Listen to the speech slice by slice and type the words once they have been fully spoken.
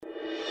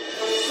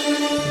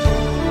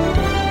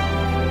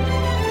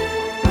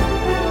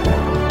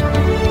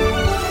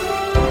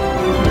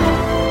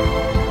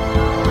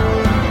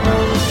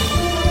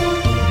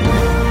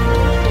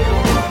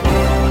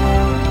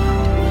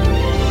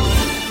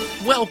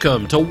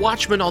Welcome to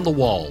Watchmen on the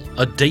Wall,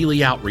 a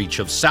daily outreach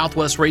of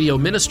Southwest Radio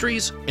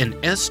Ministries and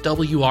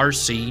SWRC.com.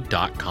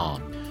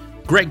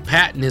 Greg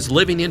Patton is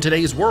living in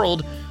today's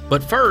world,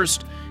 but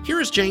first,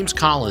 here is James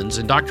Collins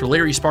and Dr.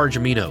 Larry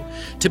Spargimino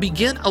to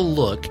begin a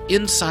look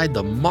inside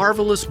the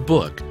marvelous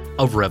book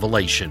of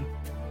Revelation.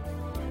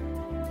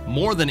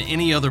 More than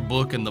any other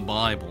book in the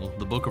Bible,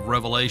 the book of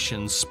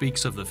Revelation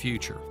speaks of the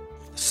future.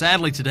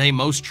 Sadly, today,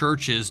 most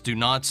churches do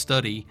not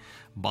study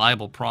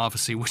Bible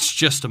prophecy, which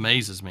just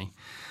amazes me.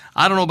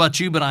 I don't know about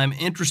you, but I'm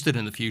interested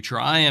in the future.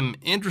 I am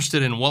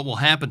interested in what will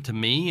happen to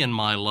me and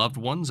my loved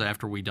ones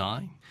after we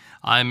die.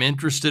 I'm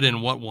interested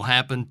in what will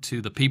happen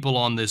to the people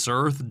on this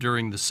earth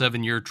during the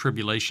 7-year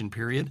tribulation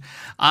period.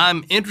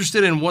 I'm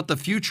interested in what the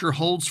future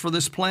holds for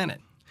this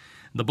planet.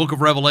 The book of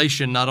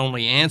Revelation not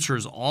only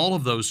answers all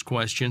of those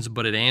questions,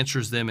 but it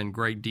answers them in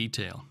great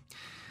detail.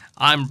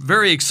 I'm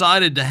very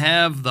excited to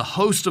have the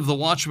host of the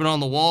Watchman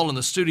on the Wall in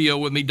the studio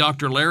with me,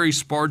 Dr. Larry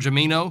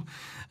Spargimino.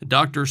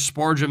 Dr.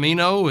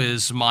 Spargimino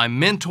is my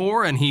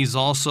mentor, and he's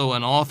also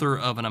an author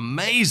of an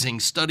amazing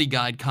study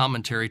guide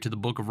commentary to the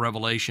book of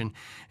Revelation,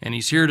 and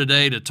he's here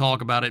today to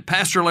talk about it.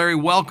 Pastor Larry,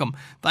 welcome.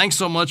 Thanks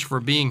so much for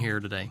being here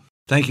today.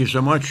 Thank you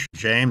so much,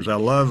 James. I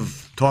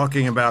love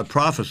talking about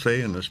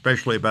prophecy, and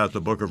especially about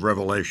the book of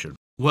Revelation.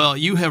 Well,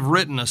 you have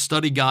written a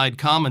study guide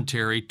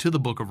commentary to the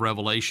book of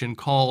Revelation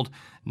called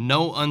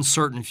No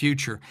Uncertain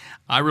Future.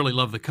 I really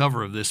love the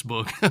cover of this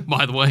book,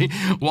 by the way.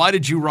 Why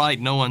did you write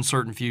No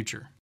Uncertain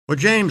Future? Well,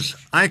 James,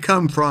 I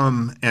come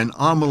from an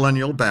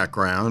amillennial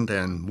background,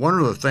 and one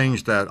of the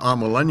things that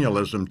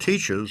amillennialism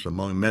teaches,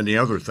 among many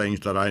other things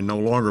that I no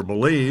longer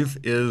believe,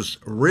 is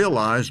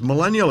realized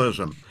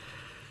millennialism.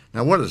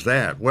 Now, what is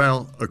that?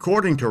 Well,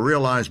 according to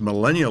realized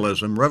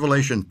millennialism,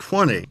 Revelation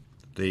 20,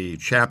 the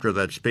chapter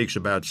that speaks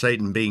about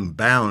Satan being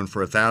bound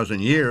for 1,000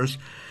 years,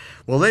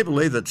 well, they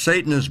believe that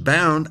Satan is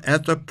bound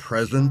at the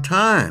present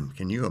time.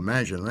 Can you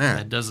imagine that?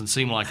 That doesn't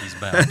seem like he's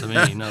bound to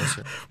me, no,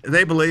 sir.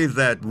 They believe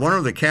that one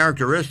of the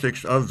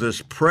characteristics of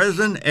this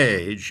present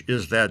age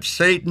is that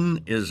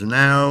Satan is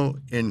now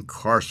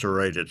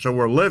incarcerated. So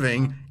we're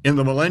living in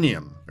the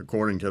millennium,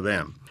 according to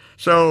them.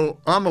 So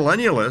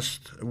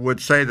amillennialists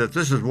would say that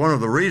this is one of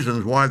the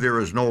reasons why there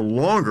is no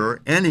longer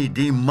any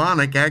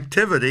demonic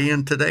activity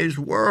in today's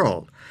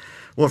world.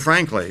 Well,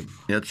 frankly,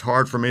 it's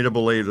hard for me to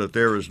believe that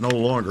there is no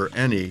longer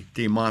any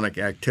demonic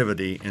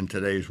activity in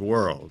today's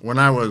world. When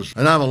I was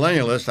an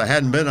amillennialist, I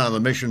hadn't been on the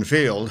mission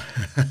field.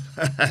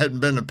 I hadn't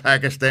been to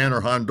Pakistan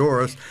or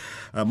Honduras.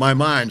 My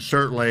mind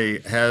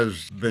certainly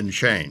has been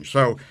changed.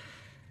 So,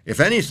 if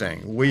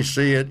anything, we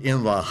see it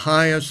in the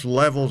highest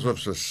levels of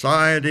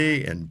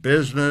society, in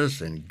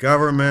business, in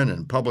government,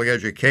 in public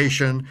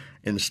education,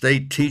 in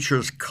state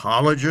teachers'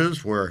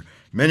 colleges, where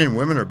men and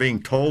women are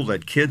being told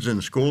that kids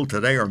in school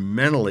today are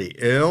mentally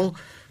ill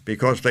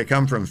because they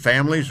come from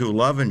families who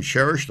love and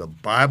cherish the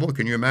Bible.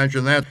 Can you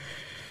imagine that?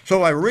 So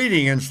by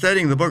reading and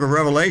studying the book of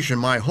Revelation,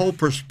 my whole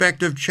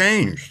perspective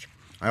changed.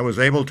 I was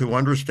able to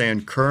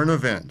understand current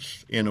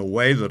events in a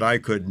way that I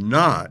could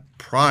not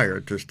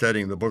prior to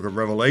studying the book of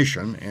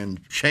Revelation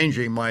and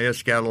changing my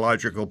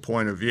eschatological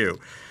point of view.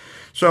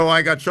 So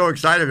I got so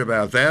excited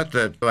about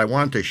that I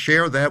wanted to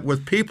share that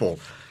with people.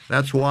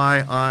 That's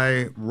why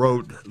I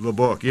wrote the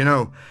book. You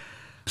know,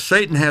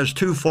 Satan has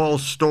two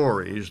false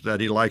stories that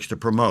he likes to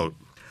promote.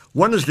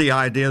 One is the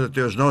idea that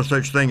there's no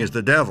such thing as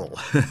the devil.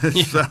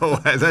 So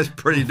that's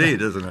pretty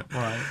neat, isn't it?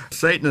 Right.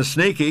 Satan is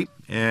sneaky,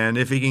 and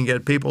if he can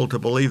get people to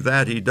believe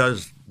that he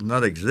does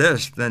not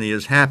exist, then he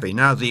is happy.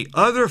 Now, the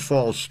other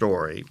false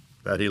story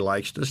that he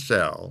likes to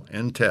sell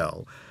and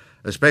tell,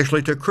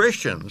 especially to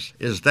Christians,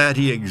 is that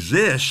he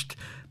exists,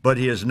 but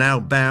he is now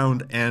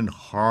bound and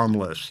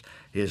harmless.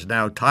 He is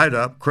now tied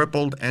up,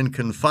 crippled, and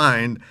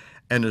confined,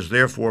 and is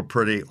therefore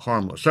pretty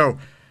harmless. So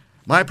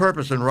my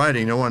purpose in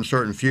writing No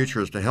Uncertain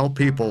Future is to help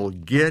people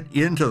get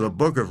into the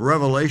book of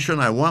Revelation.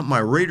 I want my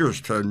readers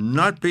to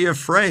not be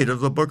afraid of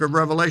the book of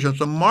Revelation.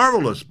 It's a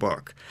marvelous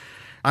book.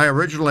 I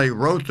originally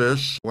wrote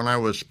this when I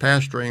was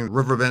pastoring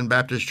Riverbend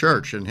Baptist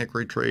Church in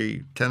Hickory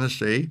Tree,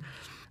 Tennessee.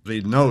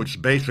 The notes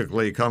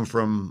basically come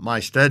from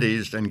my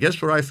studies, and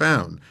guess what I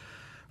found?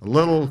 A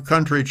little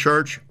country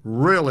church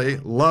really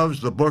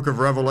loves the book of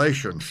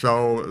Revelation.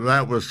 So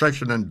that was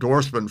such an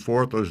endorsement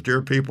for it. Those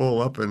dear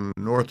people up in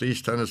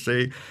northeast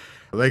Tennessee,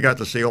 they got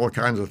to see all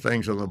kinds of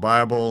things in the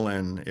Bible,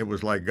 and it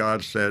was like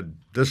God said,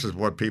 this is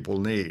what people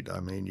need.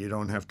 I mean, you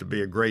don't have to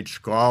be a great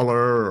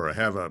scholar or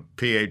have a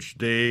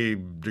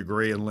PhD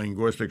degree in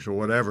linguistics or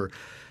whatever.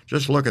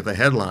 Just look at the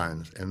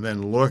headlines and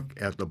then look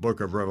at the book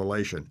of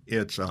Revelation.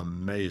 It's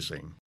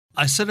amazing.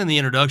 I said in the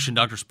introduction,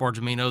 Dr.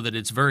 Spargimino, that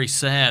it's very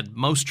sad.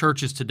 Most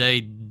churches today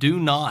do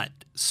not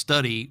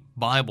study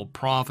Bible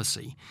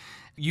prophecy.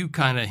 You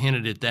kind of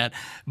hinted at that.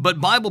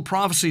 But Bible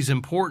prophecy is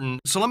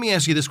important. So let me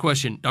ask you this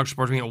question, Dr.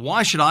 Spargimino.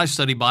 Why should I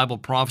study Bible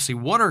prophecy?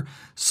 What are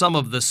some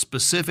of the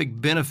specific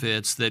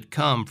benefits that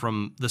come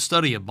from the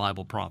study of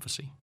Bible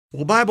prophecy?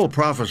 Well, Bible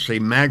prophecy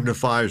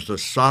magnifies the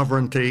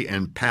sovereignty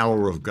and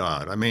power of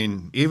God. I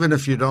mean, even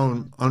if you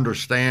don't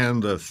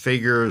understand the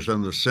figures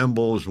and the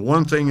symbols,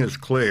 one thing is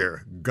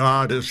clear: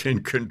 God is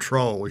in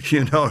control.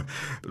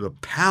 The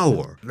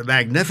power, the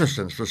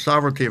magnificence, the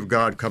sovereignty of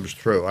God comes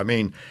through. I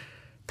mean,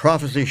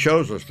 prophecy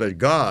shows us that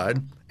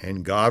God,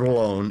 and God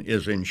alone,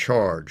 is in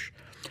charge.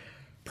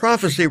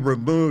 Prophecy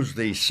removes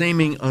the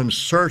seeming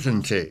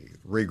uncertainty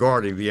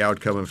regarding the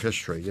outcome of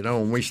history.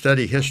 When we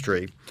study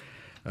history,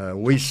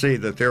 we see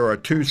that there are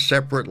two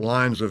separate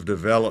lines of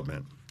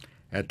development.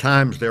 At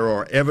times there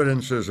are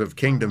evidences of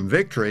kingdom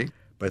victory,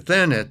 but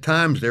then at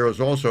times there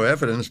is also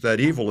evidence that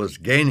evil is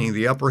gaining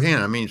the upper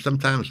hand. I mean,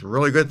 sometimes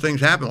really good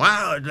things happen.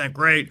 Wow, isn't that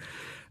great?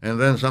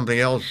 And then something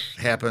else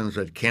happens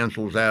that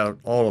cancels out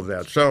all of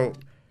that. So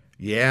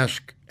you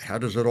ask, how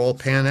does it all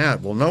pan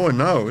out? Well, no one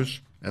knows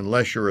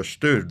unless you're a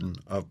student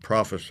of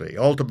prophecy.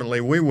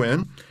 Ultimately, we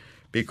win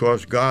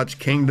because God's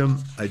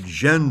kingdom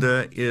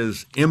agenda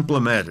is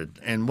implemented.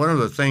 And one of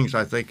the things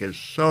I think is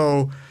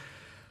so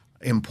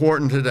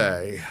important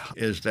today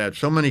is that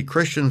so many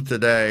Christians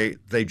today,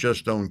 they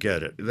just don't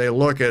get it. They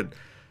look at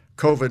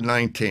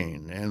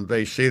COVID-19 and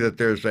they see that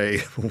there's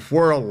a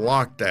world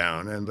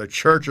lockdown and the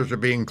churches are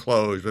being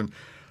closed, and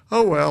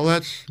oh, well,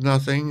 that's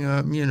nothing,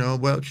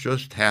 well, it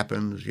just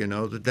happens,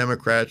 the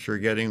Democrats are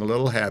getting a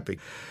little happy.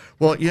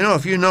 Well,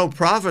 if you know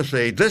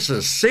prophecy, this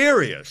is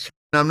serious.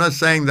 I'm not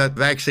saying that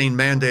vaccine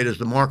mandate is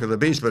the mark of the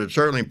beast, but it's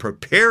certainly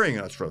preparing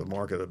us for the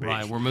mark of the beast.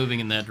 Right, we're moving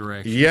in that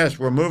direction. Yes,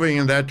 we're moving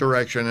in that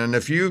direction. And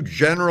if you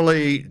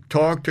generally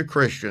talk to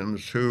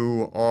Christians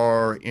who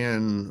are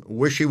in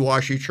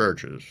wishy-washy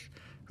churches,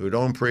 who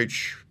don't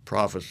preach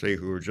prophecy,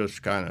 who are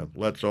just kind of,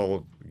 let's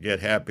all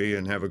get happy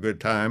and have a good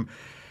time,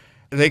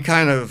 they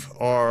kind of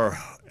are,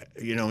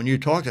 when you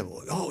talk to them,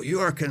 oh,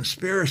 you're a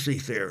conspiracy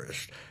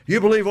theorist. You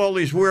believe all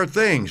these weird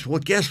things. Well,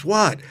 guess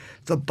what?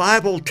 The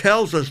Bible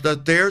tells us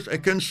that there's a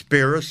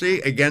conspiracy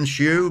against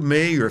you,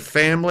 me, your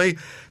family,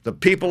 the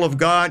people of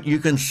God. You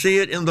can see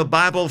it in the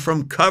Bible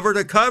from cover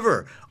to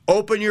cover.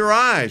 Open your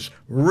eyes,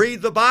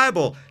 read the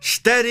Bible,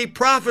 study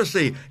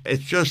prophecy.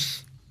 It's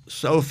just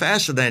so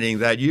fascinating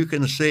that you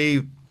can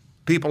see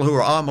people who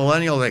are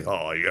amillennial think,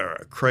 oh, you're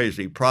a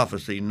crazy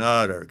prophecy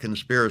nut or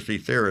conspiracy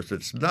theorist.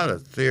 It's not a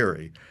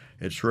theory.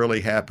 It's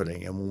really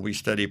happening. And when we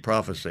study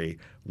prophecy,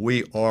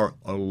 we are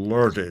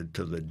alerted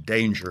to the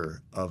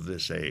danger of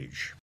this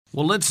age.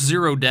 Well, let's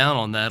zero down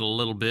on that a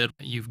little bit.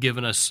 You've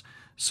given us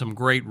some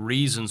great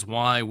reasons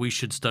why we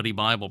should study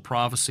Bible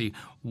prophecy.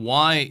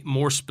 Why,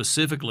 more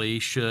specifically,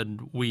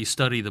 should we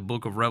study the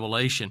book of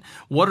Revelation?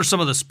 What are some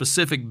of the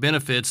specific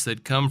benefits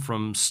that come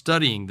from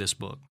studying this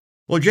book?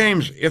 Well,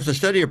 James, if the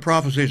study of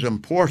prophecy is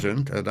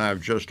important, and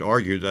I've just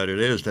argued that it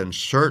is, then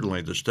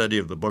certainly the study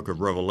of the book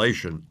of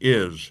Revelation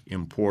is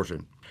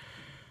important.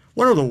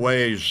 One of the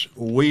ways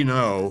we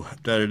know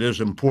that it is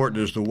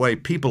important is the way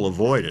people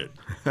avoid it.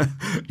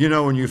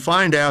 When you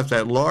find out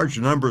that large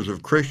numbers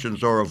of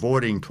Christians are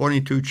avoiding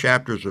 22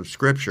 chapters of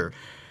Scripture,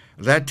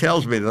 that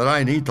tells me that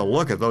I need to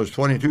look at those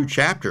 22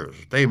 chapters.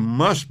 They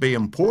must be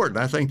important.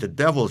 I think the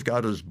devil's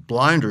got his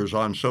blinders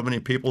on so many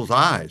people's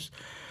eyes.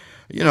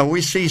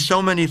 We see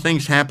so many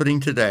things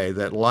happening today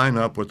that line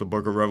up with the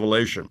book of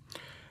Revelation.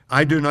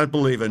 I do not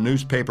believe in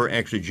newspaper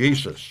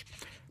exegesis,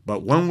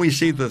 but when we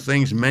see the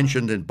things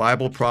mentioned in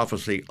Bible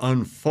prophecy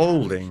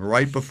unfolding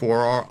right before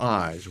our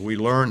eyes, we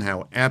learn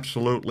how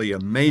absolutely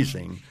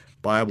amazing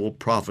Bible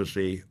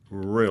prophecy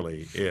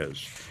really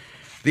is.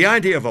 The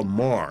idea of a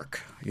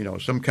mark,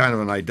 some kind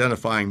of an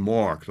identifying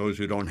mark, those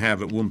who don't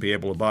have it won't be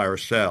able to buy or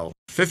sell.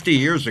 50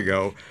 years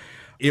ago,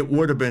 it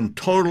would have been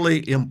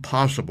totally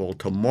impossible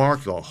to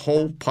mark the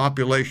whole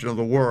population of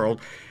the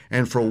world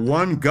and for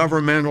one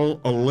governmental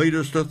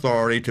elitist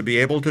authority to be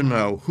able to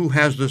know who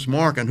has this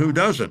mark and who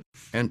doesn't,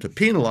 and to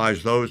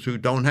penalize those who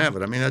don't have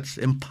it. I mean, that's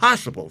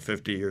impossible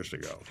 50 years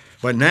ago.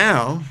 But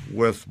now,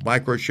 with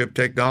microchip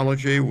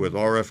technology, with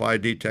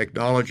RFID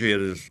technology,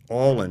 it is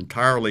all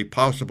entirely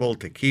possible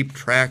to keep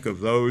track of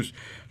those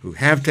who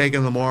have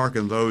taken the mark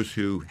and those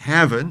who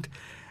haven't.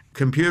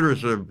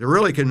 Computers are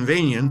really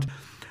convenient.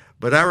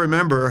 But I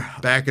remember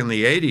back in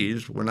the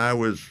 80s when I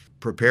was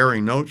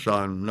preparing notes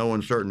on No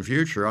Uncertain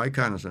Future, I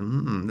kind of said,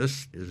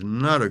 this is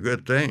not a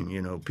good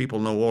thing. People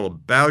know all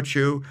about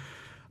you.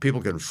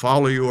 People can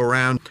follow you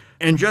around.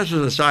 And just as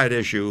a side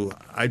issue,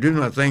 I do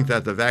not think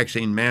that the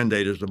vaccine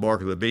mandate is the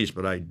mark of the beast,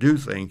 but I do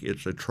think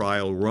it's a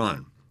trial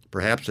run,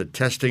 perhaps a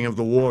testing of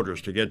the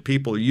waters to get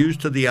people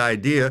used to the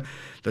idea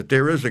that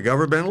there is a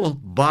governmental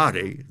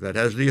body that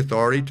has the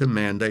authority to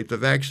mandate the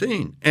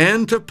vaccine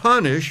and to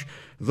punish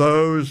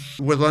those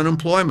with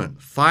unemployment,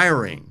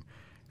 firing,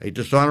 a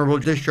dishonorable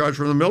discharge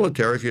from the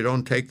military if you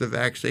don't take the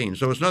vaccine.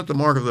 So it's not the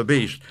mark of the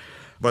beast,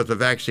 but the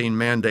vaccine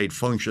mandate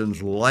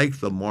functions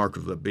like the mark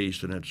of the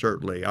beast, and it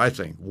certainly, I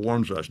think,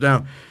 warns us.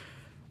 Now,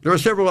 there are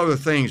several other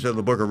things in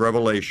the book of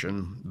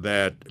Revelation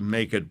that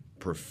make it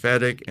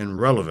prophetic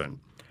and relevant.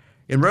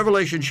 In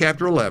Revelation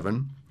chapter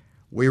 11,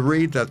 we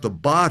read that the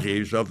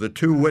bodies of the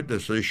two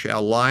witnesses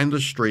shall line the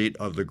street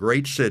of the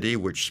great city,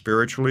 which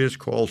spiritually is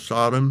called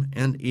Sodom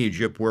and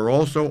Egypt, where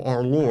also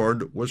our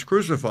Lord was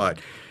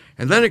crucified.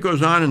 And then it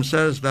goes on and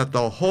says that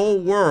the whole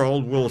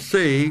world will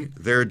see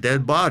their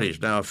dead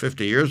bodies. Now,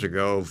 50 years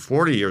ago,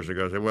 40 years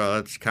ago, I said, well,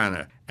 that's kind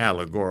of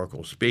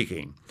allegorical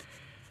speaking.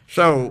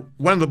 So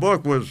when the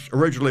book was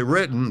originally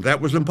written, that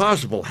was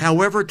impossible.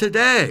 However,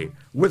 today,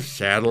 with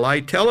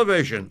satellite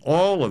television,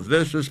 all of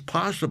this is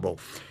possible.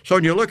 So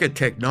when you look at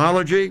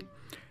technology,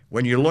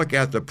 when you look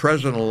at the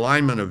present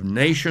alignment of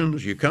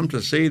nations, you come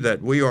to see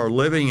that we are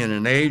living in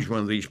an age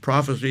when these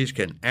prophecies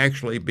can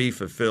actually be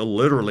fulfilled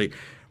literally.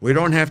 We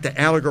don't have to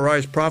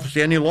allegorize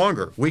prophecy any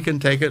longer. We can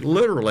take it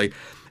literally.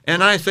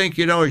 And I think,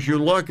 as you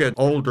look at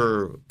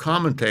older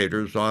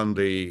commentators on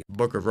the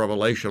book of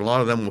Revelation, a lot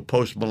of them were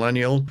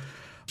post-millennial.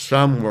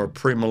 Some were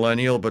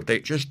premillennial, but they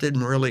just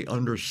didn't really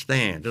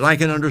understand. And I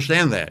can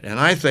understand that. And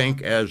I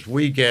think as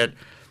we get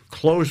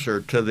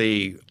closer to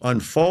the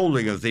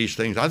unfolding of these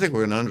things, I think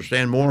we're going to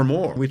understand more and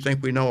more. We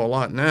think we know a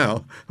lot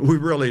now. We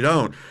really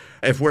don't.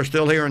 If we're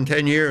still here in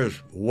 10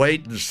 years,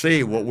 wait and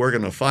see what we're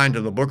going to find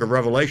in the book of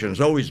Revelation. It's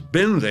always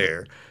been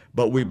there,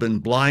 but we've been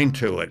blind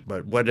to it.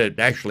 But when it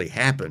actually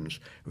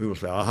happens, we will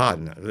say, aha,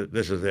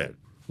 this is it.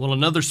 Well,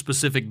 another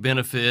specific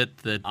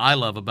benefit that I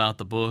love about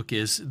the book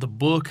is the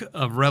book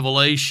of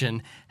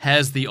Revelation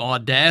has the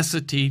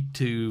audacity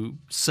to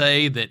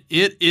say that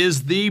it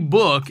is the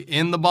book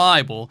in the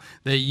Bible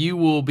that you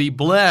will be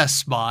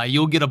blessed by,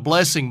 you'll get a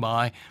blessing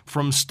by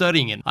from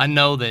studying it. I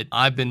know that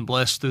I've been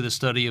blessed through the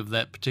study of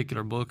that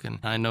particular book, and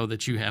I know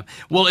that you have.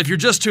 Well, if you're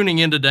just tuning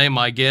in today,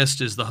 my guest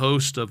is the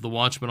host of The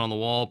Watchman on the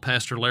Wall,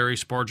 Pastor Larry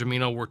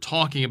Spargimino. We're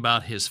talking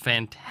about his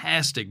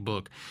fantastic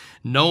book,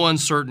 No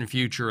Uncertain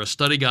Future, a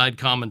study guide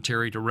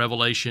commentary to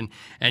Revelation,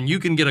 and you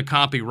can get a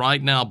copy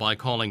right now by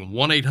calling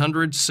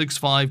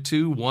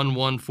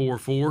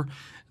 1-800-652-1144.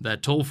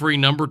 That toll-free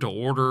number to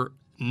order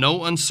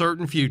No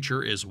Uncertain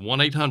Future is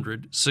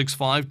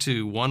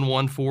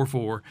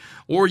 1-800-652-1144,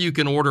 or you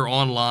can order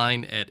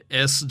online at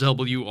swrc.com.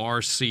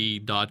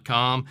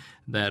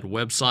 That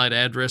website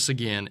address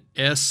again,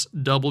 swrc.com.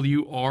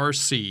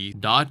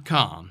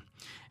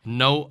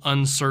 No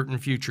Uncertain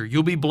Future.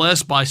 You'll be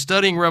blessed by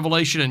studying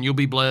Revelation, and you'll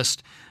be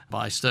blessed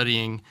by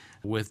studying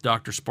with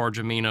Dr.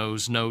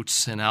 Spargimino's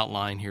notes and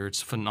outline here.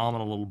 It's a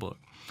phenomenal little book.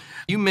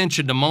 You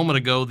mentioned a moment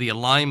ago the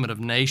alignment of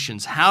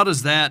nations. How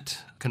does that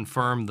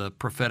confirm the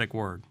prophetic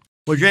word?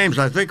 Well, James,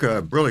 I think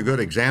a really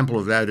good example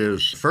of that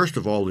is, first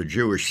of all, the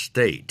Jewish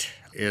state.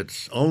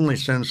 It's only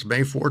since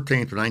May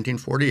 14th,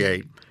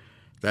 1948,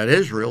 that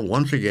Israel,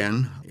 once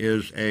again,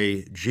 is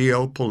a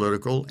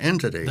geopolitical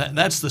entity.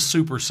 That's the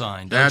super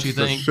sign, don't you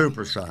think? That's the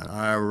super sign.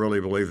 I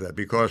really believe that,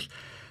 because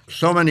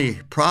so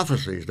many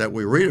prophecies that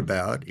we read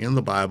about in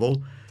the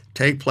Bible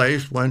take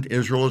place when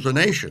Israel is a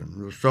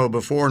nation. So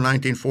before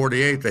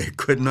 1948, they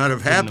could not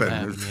have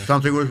happened.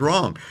 Something was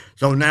wrong.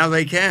 So now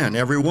they can,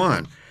 every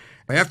one.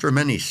 After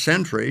many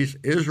centuries,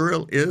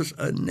 Israel is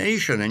a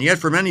nation. And yet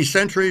for many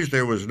centuries,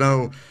 there was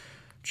no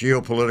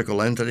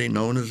geopolitical entity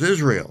known as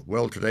Israel.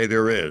 Well, today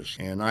there is.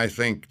 And I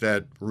think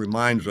that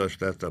reminds us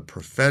that the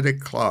prophetic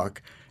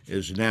clock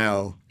is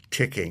now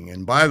ticking.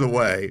 And by the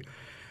way,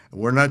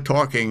 we're not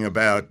talking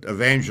about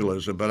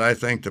evangelism, but I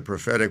think the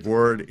prophetic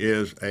word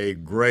is a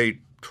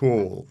great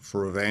tool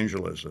for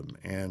evangelism.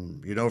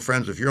 And,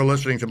 friends, if you're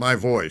listening to my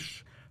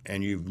voice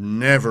and you've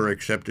never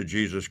accepted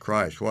Jesus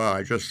Christ, wow,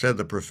 I just said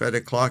the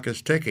prophetic clock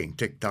is ticking.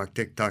 Tick-tock,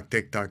 tick-tock,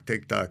 tick-tock,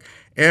 tick-tock.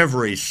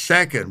 Every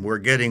second we're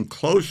getting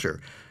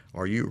closer.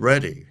 Are you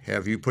ready?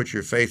 Have you put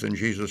your faith in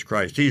Jesus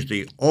Christ? He's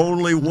the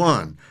only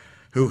one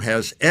who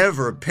has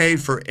ever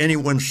paid for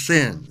anyone's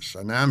sins.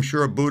 And I'm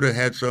sure Buddha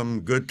had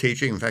some good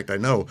teaching. In fact, I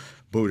know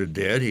Buddha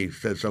did. He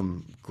said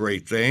some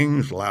great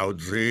things. Lao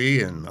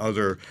Tzu and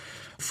other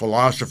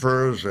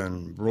philosophers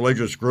and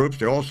religious groups,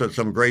 they all said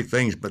some great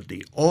things. But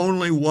the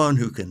only one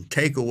who can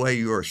take away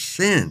your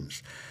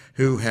sins,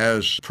 who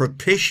has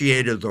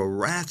propitiated the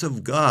wrath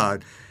of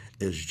God,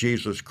 is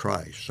Jesus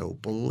Christ. So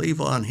believe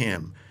on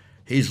him.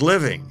 He's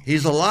living,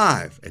 he's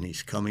alive, and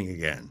he's coming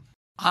again.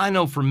 I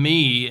know for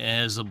me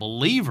as a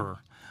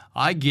believer,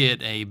 I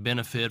get a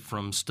benefit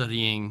from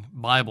studying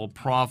Bible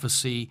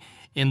prophecy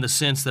in the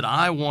sense that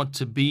I want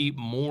to be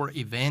more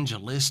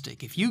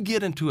evangelistic. If you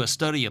get into a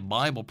study of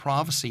Bible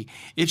prophecy,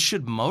 it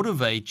should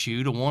motivate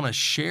you to want to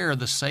share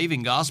the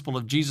saving gospel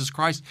of Jesus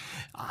Christ.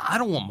 I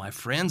don't want my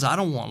friends, I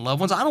don't want loved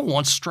ones, I don't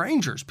want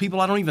strangers,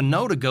 people I don't even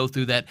know, to go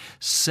through that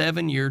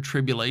 7-year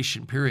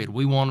tribulation period.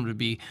 We want them to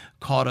be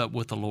caught up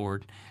with the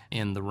Lord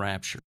in the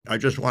rapture. I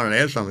just wanted to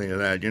add something to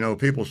that.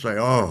 People say,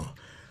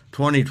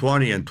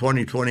 2020 and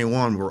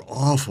 2021 were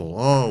awful.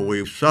 Oh,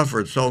 we've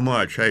suffered so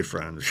much. Hey,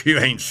 friends, you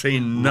ain't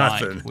seen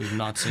nothing. Right. We've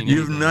not seen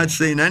You've anything. not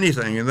seen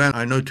anything. And then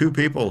I know 2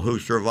 people who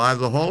survived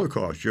the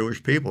Holocaust,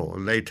 Jewish people,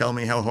 and they tell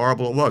me how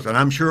horrible it was. And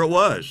I'm sure it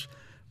was.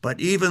 But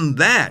even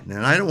that,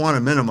 and I don't want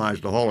to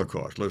minimize the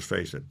Holocaust, let's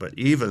face it, but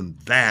even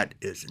that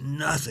is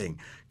nothing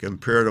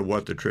compared to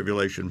what the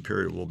tribulation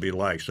period will be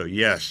like. So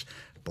yes,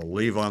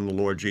 Believe on the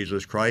Lord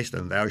Jesus Christ,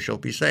 and thou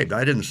shalt be saved.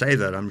 I didn't say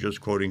that. I'm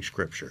just quoting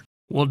Scripture.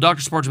 Well,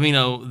 Dr.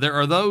 Spargimino, there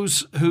are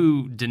those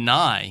who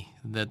deny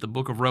that the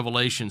book of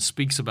Revelation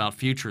speaks about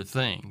future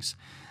things.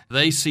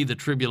 They see the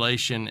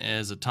tribulation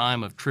as a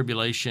time of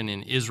tribulation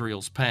in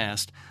Israel's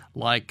past,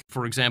 like,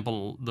 for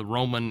example, the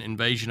Roman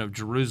invasion of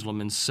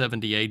Jerusalem in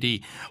 70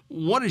 A.D.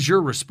 What is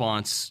your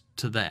response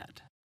to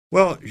that?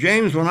 Well,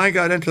 James, when I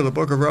got into the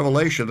book of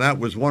Revelation, that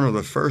was one of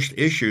the first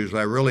issues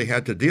I really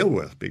had to deal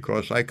with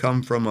because I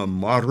come from a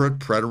moderate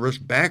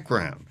preterist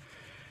background.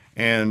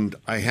 And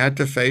I had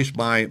to face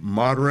my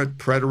moderate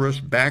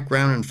preterist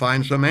background and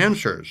find some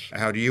answers.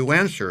 How do you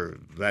answer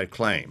that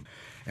claim?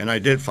 And I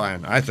did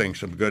find, I think,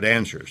 some good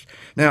answers.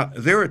 Now,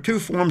 there are two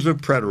forms of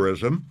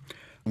preterism.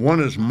 One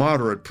is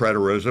moderate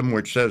preterism,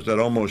 which says that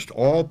almost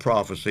all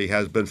prophecy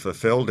has been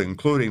fulfilled,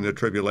 including the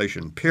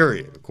tribulation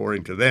period.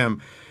 According to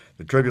them,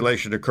 the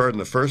tribulation occurred in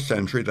the first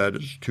century, that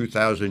is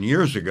 2,000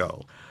 years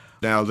ago.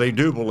 Now, they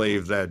do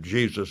believe that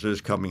Jesus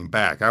is coming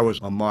back. I was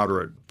a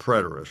moderate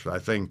preterist. I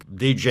think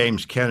D.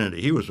 James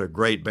Kennedy, he was a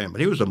great man,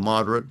 but he was a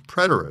moderate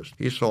preterist.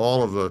 He saw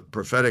all of the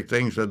prophetic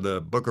things in the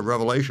book of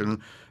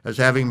Revelation as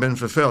having been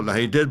fulfilled. Now,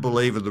 he did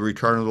believe in the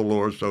return of the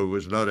Lord, so he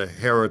was not a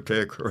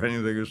heretic or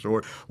anything of the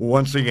sort.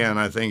 Once again,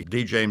 I think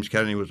D. James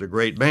Kennedy was a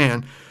great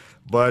man,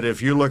 but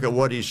if you look at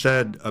what he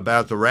said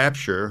about the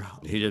rapture,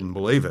 he didn't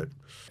believe it.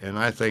 And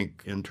I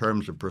think in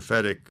terms of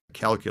prophetic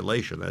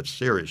calculation, that's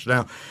serious.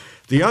 Now,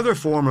 the other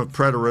form of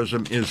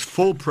preterism is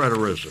full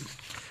preterism.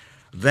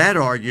 That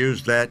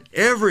argues that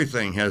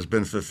everything has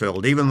been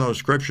fulfilled, even those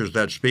scriptures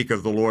that speak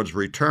of the Lord's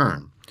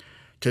return.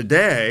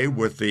 Today,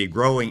 with the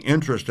growing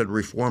interest in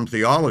Reformed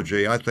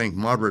theology, I think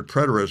moderate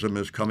preterism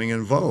is coming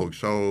in vogue.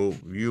 So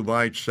you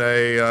might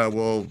say,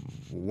 well,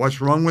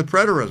 what's wrong with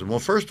preterism? Well,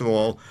 first of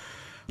all,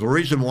 the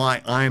reason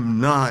why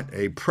I'm not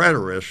a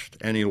preterist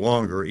any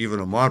longer, even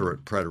a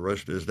moderate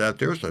preterist, is that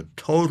there's a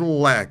total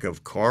lack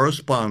of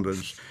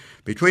correspondence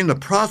between the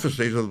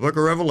prophecies of the book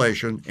of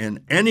Revelation and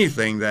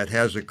anything that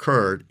has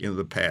occurred in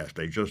the past.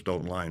 They just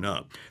don't line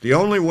up. The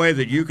only way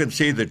that you can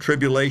see the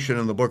tribulation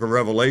in the book of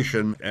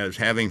Revelation as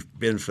having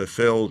been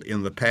fulfilled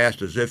in the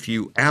past is if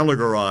you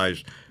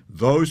allegorize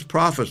those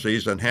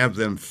prophecies and have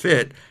them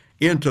fit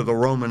into the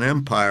Roman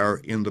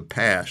Empire in the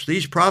past.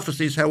 These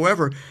prophecies,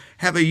 however,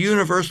 have a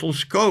universal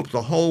scope.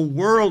 The whole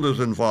world is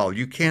involved.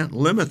 You can't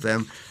limit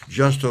them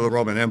just to the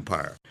Roman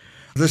Empire.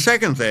 The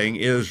second thing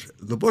is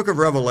the book of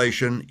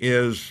Revelation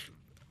is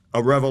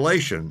a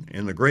revelation.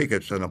 In the Greek,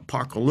 it's an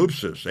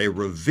apocalypsis, a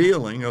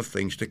revealing of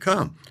things to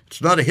come.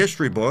 It's not a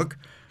history book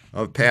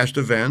of past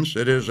events.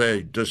 It is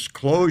a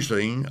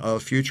disclosing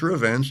of future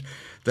events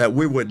that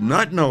we would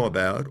not know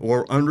about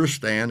or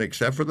understand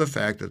except for the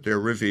fact that they're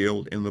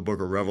revealed in the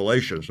book of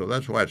Revelation. So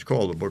that's why it's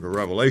called the book of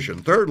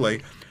Revelation.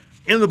 Thirdly,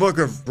 in the book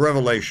of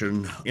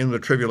Revelation, in the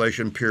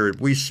tribulation period,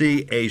 we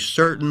see a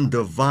certain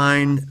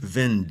divine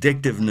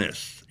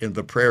vindictiveness in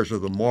the prayers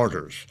of the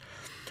martyrs.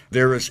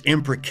 There is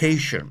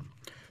imprecation.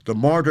 The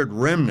martyred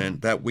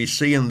remnant that we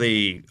see in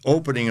the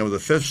opening of the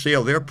fifth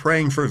seal, they're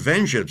praying for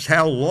vengeance.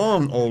 How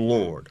long, O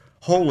Lord,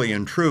 holy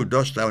and true,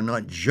 dost thou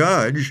not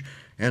judge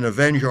and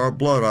avenge our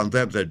blood on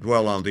them that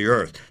dwell on the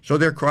earth? So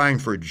they're crying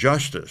for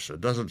justice. It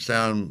doesn't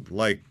sound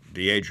like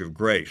the age of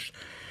grace.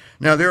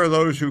 Now, there are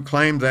those who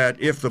claim that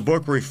if the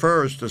book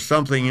refers to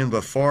something in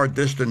the far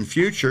distant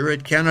future,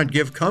 it cannot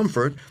give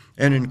comfort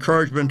and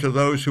encouragement to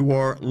those who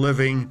are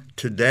living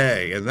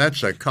today. And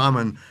that's a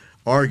common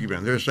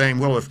argument. They're saying,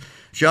 well, if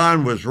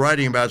John was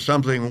writing about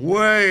something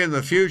way in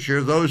the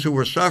future, those who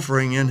were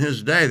suffering in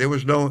his day, there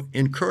was no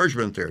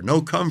encouragement there,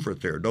 no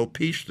comfort there, no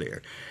peace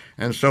there.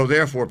 And so,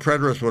 therefore,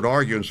 preterists would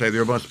argue and say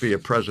there must be a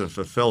present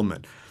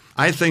fulfillment.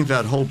 I think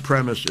that whole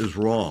premise is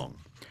wrong.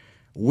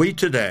 We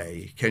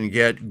today can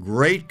get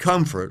great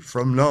comfort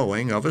from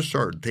knowing of a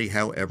certainty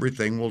how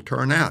everything will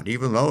turn out,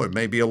 even though it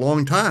may be a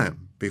long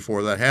time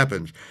before that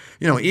happens.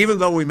 You know, even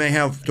though we may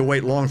have to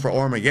wait long for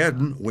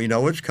Armageddon, we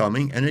know it's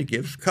coming and it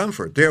gives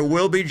comfort. There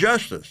will be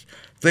justice.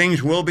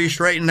 Things will be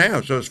straightened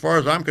out. So as far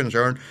as I'm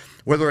concerned,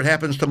 whether it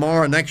happens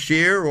tomorrow, next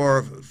year,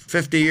 or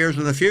 50 years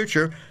in the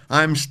future,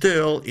 I'm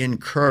still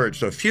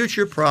encouraged. So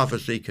future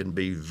prophecy can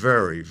be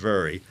very,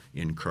 very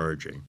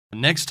encouraging.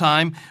 Next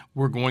time,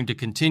 we're going to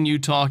continue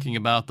talking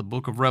about the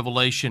book of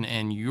Revelation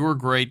and your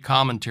great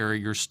commentary,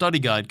 your study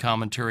guide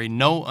commentary,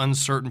 No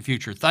Uncertain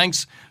Future.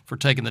 Thanks for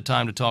taking the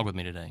time to talk with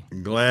me today.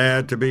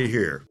 Glad to be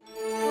here.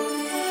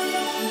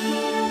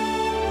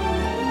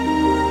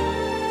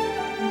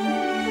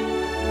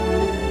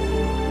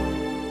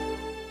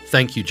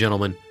 Thank you,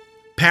 gentlemen.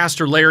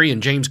 Pastor Larry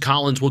and James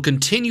Collins will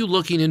continue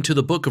looking into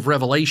the book of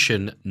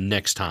Revelation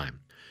next time.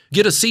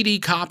 Get a CD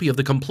copy of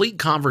the complete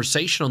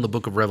conversation on the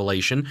book of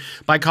Revelation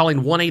by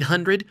calling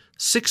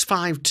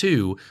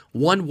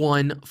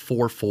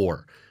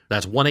 1-800-652-1144.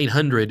 That's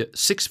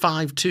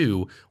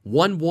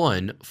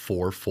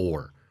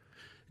 1-800-652-1144.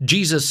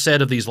 Jesus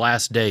said of these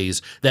last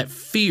days that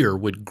fear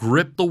would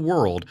grip the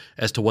world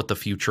as to what the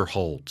future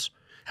holds.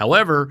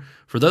 However,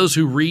 for those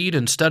who read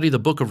and study the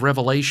book of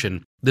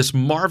Revelation, this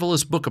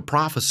marvelous book of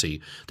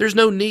prophecy, there's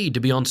no need to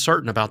be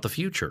uncertain about the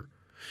future.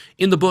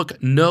 In the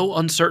book No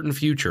Uncertain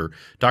Future,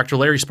 Dr.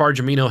 Larry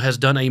Spargimino has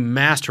done a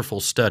masterful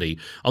study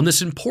on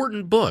this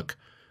important book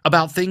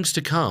about things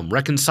to come,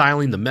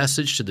 reconciling the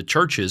message to the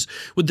churches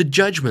with the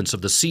judgments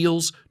of the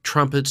seals,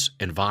 trumpets,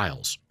 and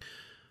vials.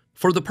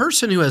 For the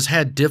person who has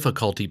had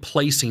difficulty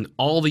placing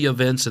all the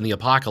events in the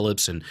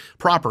apocalypse in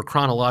proper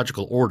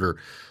chronological order,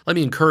 let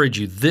me encourage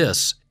you,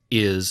 this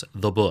is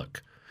the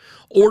book.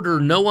 Order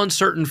No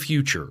Uncertain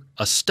Future,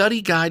 a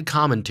study guide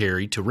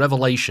commentary to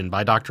Revelation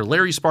by Dr.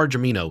 Larry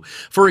Spargimino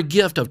for a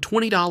gift of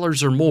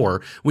 $20 or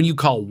more when you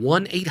call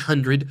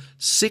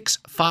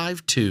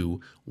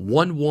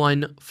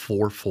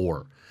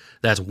 1-800-652-1144.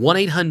 That's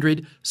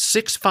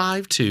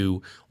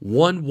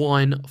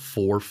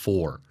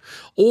 1-800-652-1144.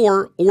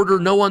 Or order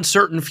No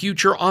Uncertain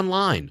Future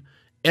online,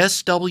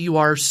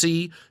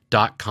 swrc.com.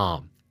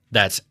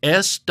 That's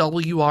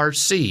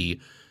swrc.com.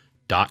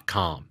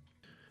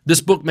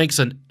 This book makes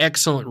an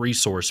excellent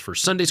resource for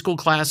Sunday school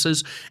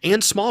classes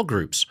and small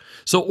groups.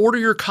 So order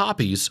your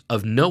copies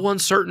of No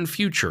Uncertain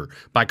Future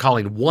by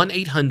calling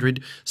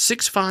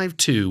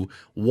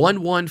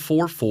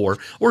 1-800-652-1144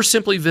 or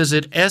simply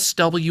visit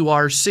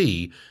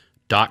swrc.com.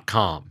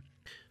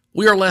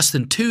 We are less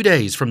than 2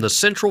 days from the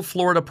Central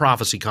Florida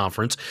Prophecy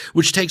Conference,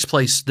 which takes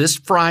place this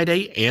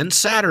Friday and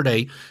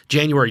Saturday,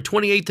 January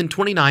 28th and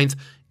 29th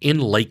in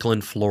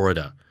Lakeland,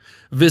 Florida.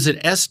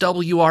 Visit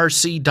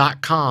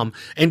swrc.com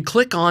and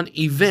click on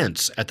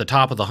Events at the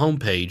top of the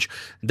homepage.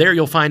 There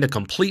you'll find a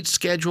complete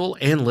schedule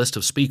and list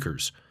of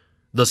speakers.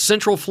 The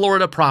Central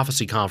Florida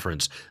Prophecy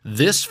Conference,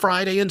 this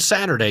Friday and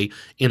Saturday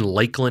in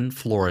Lakeland,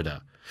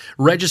 Florida.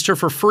 Register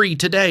for free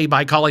today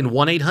by calling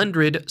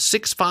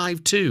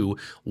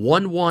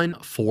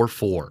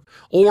 1-800-652-1144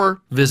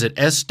 or visit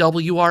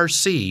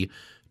swrc.com.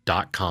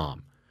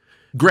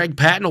 Greg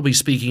Patton will be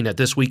speaking at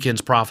this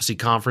weekend's Prophecy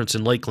Conference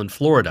in Lakeland,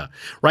 Florida.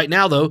 Right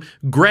now, though,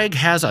 Greg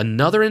has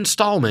another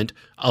installment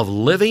of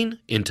Living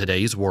in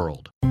Today's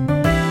World.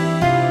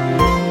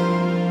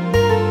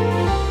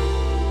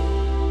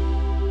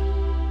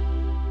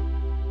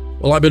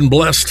 Well, I've been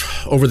blessed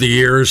over the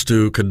years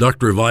to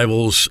conduct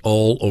revivals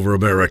all over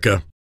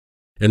America.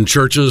 In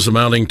churches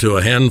amounting to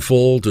a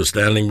handful to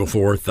standing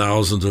before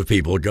thousands of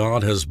people,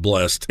 God has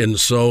blessed in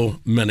so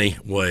many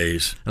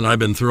ways, and I've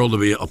been thrilled to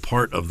be a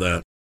part of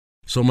that.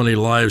 So many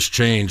lives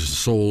changed,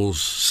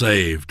 souls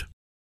saved.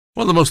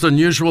 One of the most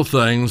unusual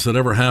things that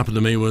ever happened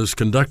to me was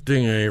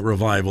conducting a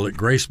revival at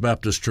Grace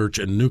Baptist Church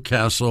in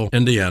Newcastle,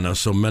 Indiana,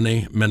 so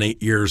many, many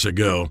years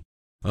ago.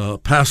 A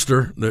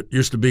pastor that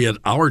used to be at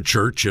our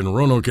church in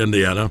Roanoke,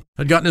 Indiana,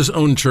 had gotten his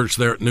own church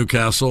there at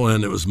Newcastle,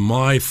 and it was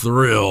my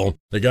thrill.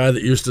 The guy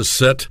that used to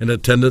sit in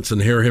attendance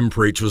and hear him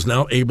preach was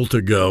now able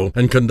to go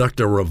and conduct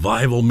a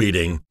revival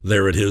meeting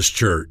there at his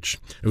church.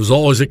 It was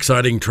always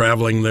exciting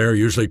traveling there,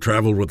 usually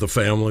traveled with the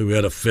family. We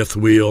had a fifth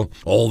wheel,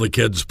 all the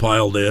kids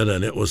piled in,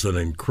 and it was an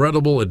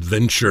incredible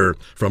adventure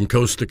from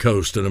coast to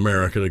coast in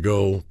America to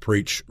go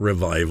preach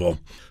revival.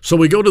 So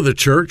we go to the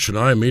church, and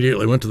I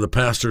immediately went to the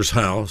pastor's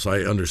house. I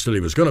understood he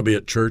was going to be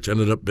at church,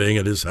 ended up being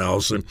at his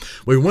house, and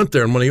we went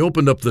there, and when he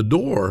opened up the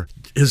door,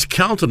 his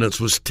countenance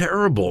was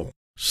terrible.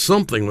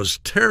 Something was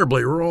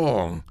terribly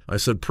wrong. I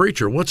said,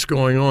 "Preacher, what's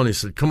going on?" He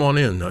said, "Come on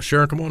in.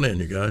 Sharon, come on in,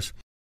 you guys."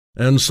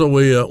 And so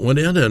we went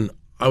in, and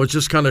I was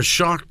just kind of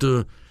shocked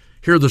to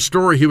hear the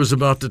story he was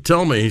about to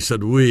tell me. He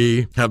said,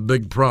 "We have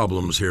big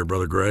problems here,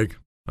 Brother Greg."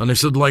 And I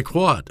said, "Like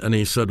what?" And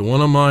he said,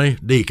 "One of my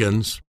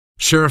deacons,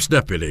 sheriff's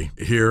deputy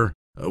here,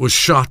 was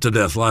shot to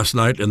death last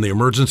night in the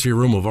emergency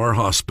room of our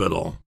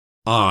hospital."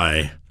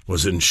 I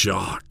was in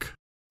shock.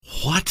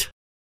 What?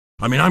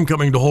 I mean, I'm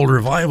coming to hold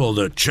revival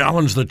to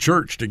challenge the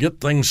church, to get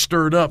things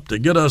stirred up, to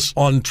get us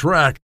on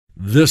track.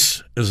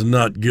 This is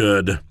not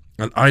good,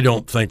 and I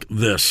don't think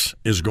this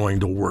is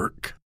going to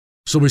work.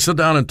 So we sat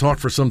down and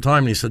talked for some time,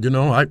 and he said,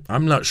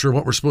 I'm not sure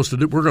what we're supposed to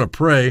do. We're going to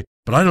pray,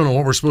 but I don't know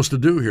what we're supposed to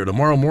do here.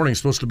 Tomorrow morning is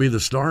supposed to be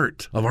the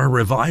start of our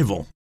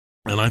revival.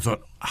 And I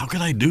thought, how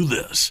can I do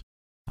this?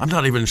 I'm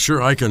not even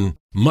sure I can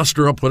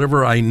muster up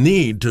whatever I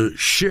need to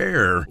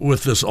share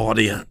with this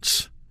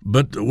audience.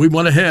 But we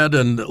went ahead,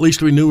 and at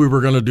least we knew we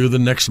were going to do the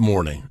next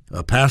morning.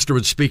 A pastor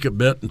would speak a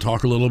bit and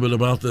talk a little bit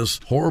about this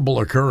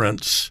horrible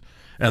occurrence,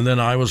 and then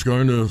I was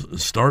going to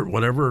start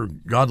whatever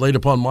God laid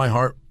upon my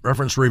heart,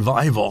 reference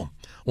revival.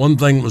 One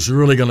thing that was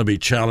really going to be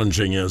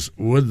challenging is,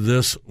 would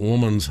this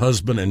woman's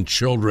husband and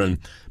children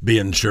be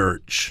in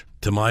church?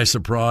 To my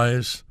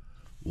surprise,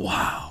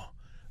 wow,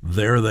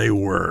 there they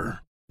were.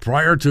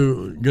 Prior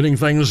to getting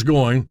things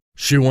going,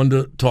 she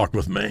wanted to talk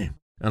with me.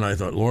 And I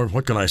thought, Lord,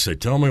 what can I say?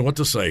 Tell me what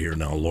to say here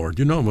now, Lord.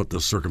 You know what the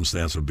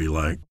circumstance would be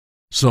like.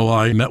 So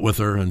I met with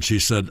her, and she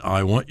said,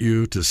 I want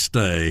you to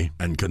stay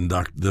and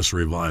conduct this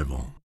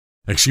revival.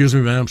 Excuse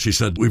me, ma'am. She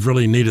said, we've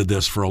really needed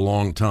this for a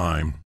long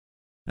time.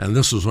 And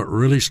this is what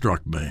really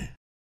struck me.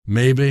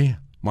 Maybe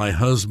my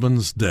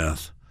husband's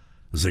death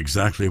is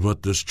exactly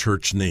what this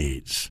church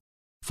needs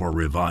for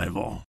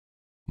revival.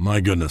 My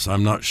goodness,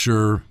 I'm not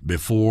sure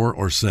before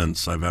or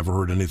since I've ever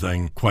heard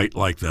anything quite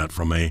like that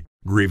from a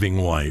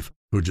grieving wife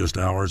who just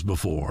hours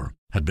before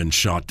had been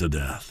shot to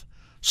death,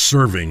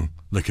 serving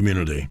the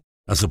community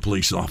as a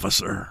police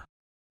officer.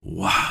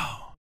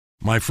 Wow.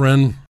 My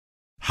friend,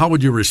 how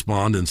would you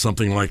respond in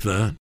something like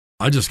that?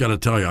 I just got to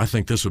tell you, I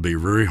think this would be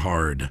very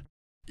hard.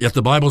 Yet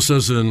the Bible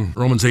says in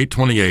Romans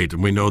 8:28,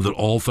 and we know that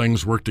all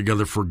things work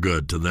together for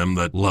good to them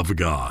that love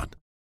God,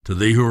 to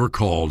thee who are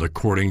called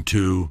according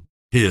to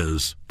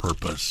His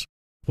purpose.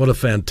 What a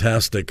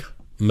fantastic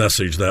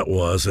message that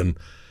was, and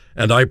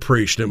I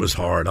preached. It was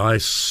hard. I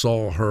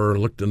saw her,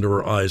 looked into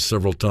her eyes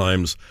several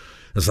times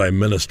as I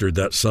ministered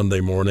that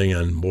Sunday morning,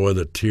 and boy,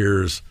 the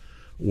tears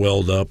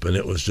welled up, and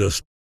it was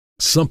just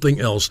something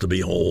else to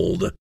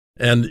behold.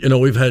 And,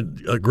 we've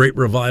had great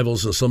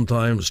revivals, and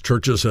sometimes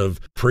churches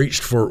have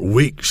preached for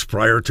weeks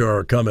prior to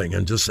our coming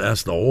and just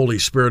asked the Holy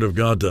Spirit of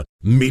God to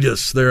meet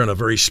us there in a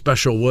very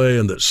special way,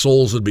 and that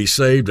souls would be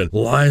saved and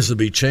lives would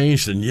be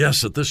changed. And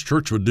yes, that this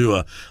church would do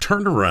a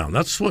turnaround.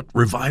 That's what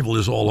revival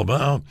is all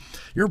about.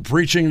 You're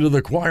preaching to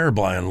the choir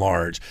by and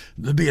large.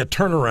 There'd be a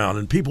turnaround,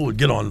 and people would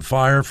get on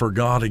fire for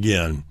God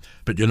again.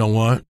 But you know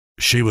what?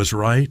 She was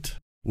right.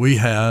 We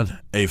had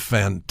a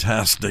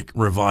fantastic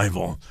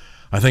revival.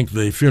 I think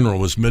the funeral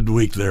was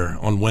midweek there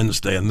on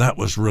Wednesday, and that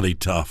was really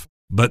tough.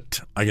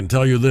 But I can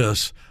tell you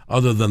this,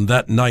 other than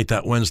that night,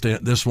 that Wednesday,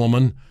 this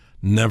woman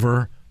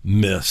never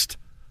missed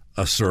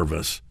a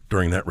service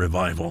during that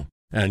revival.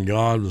 And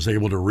God was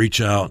able to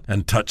reach out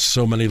and touch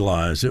so many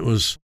lives. It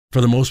was,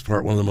 for the most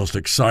part, one of the most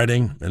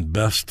exciting and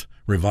best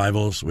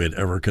revivals we had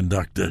ever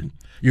conducted.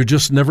 You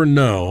just never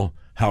know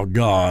how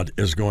God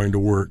is going to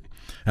work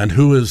and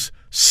who is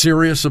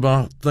serious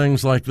about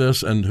things like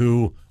this and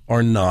who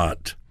are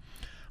not.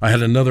 I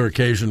had another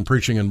occasion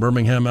preaching in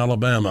Birmingham,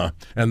 Alabama,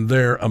 and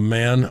there a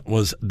man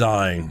was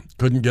dying.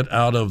 Couldn't get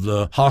out of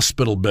the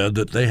hospital bed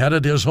that they had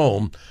at his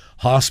home.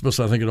 Hospice,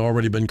 I think, had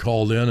already been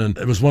called in, and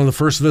it was one of the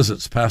first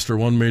visits Pastor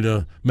wanted me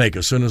to make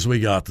as soon as we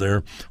got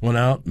there. Went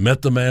out,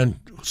 met the man,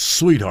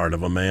 sweetheart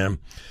of a man.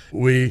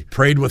 We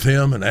prayed with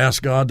him and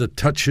asked God to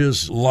touch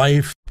his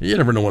life. You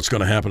never know what's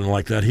going to happen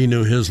like that. He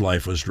knew his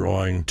life was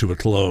drawing to a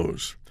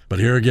close. But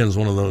here again is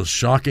one of those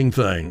shocking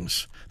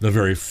things. The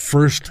very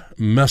first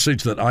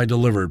message that I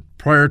delivered,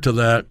 prior to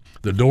that,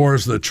 the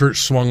doors of the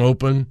church swung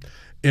open.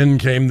 In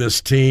came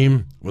this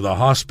team with a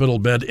hospital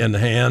bed in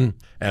hand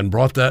and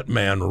brought that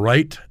man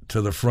right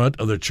to the front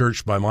of the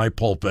church by my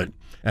pulpit.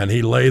 And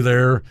he lay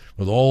there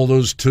with all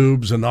those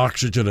tubes and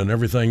oxygen and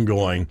everything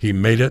going. He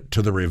made it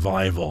to the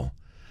revival.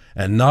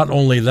 And not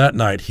only that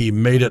night, he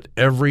made it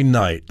every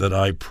night that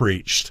I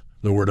preached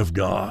the Word of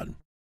God.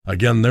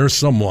 Again, there's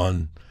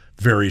someone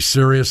very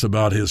serious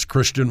about his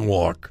Christian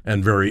walk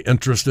and very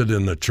interested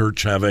in the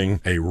church having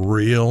a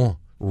real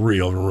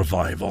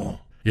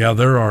revival. Yeah,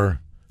 there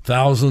are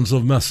thousands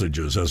of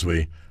messages as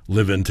we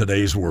live in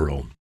today's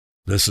world.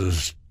 This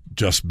has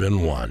just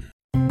been one.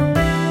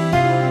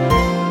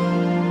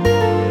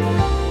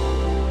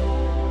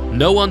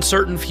 No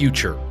Uncertain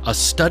Future, a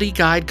study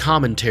guide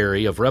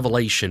commentary of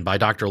Revelation by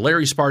Dr.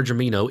 Larry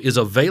Spargimino is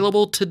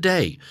available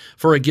today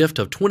for a gift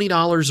of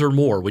 $20 or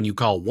more when you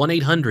call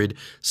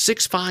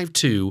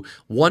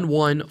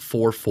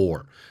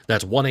 1-800-652-1144.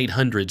 That's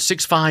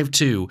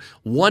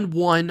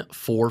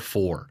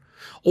 1-800-652-1144.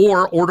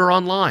 Or order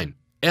online,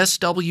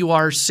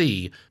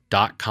 swrc.com.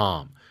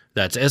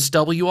 That's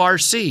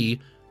swrc.com.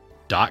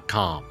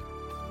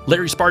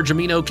 Larry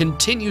Spargimino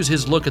continues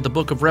his look at the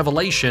book of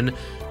Revelation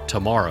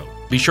tomorrow.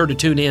 Be sure to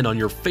tune in on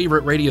your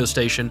favorite radio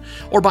station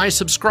or by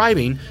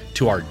subscribing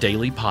to our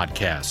daily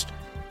podcast.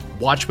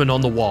 Watchman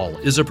on the Wall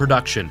is a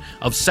production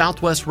of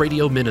Southwest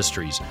Radio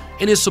Ministries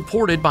and is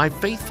supported by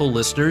faithful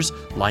listeners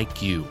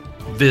like you.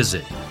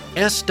 Visit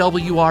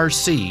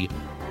swrc.com.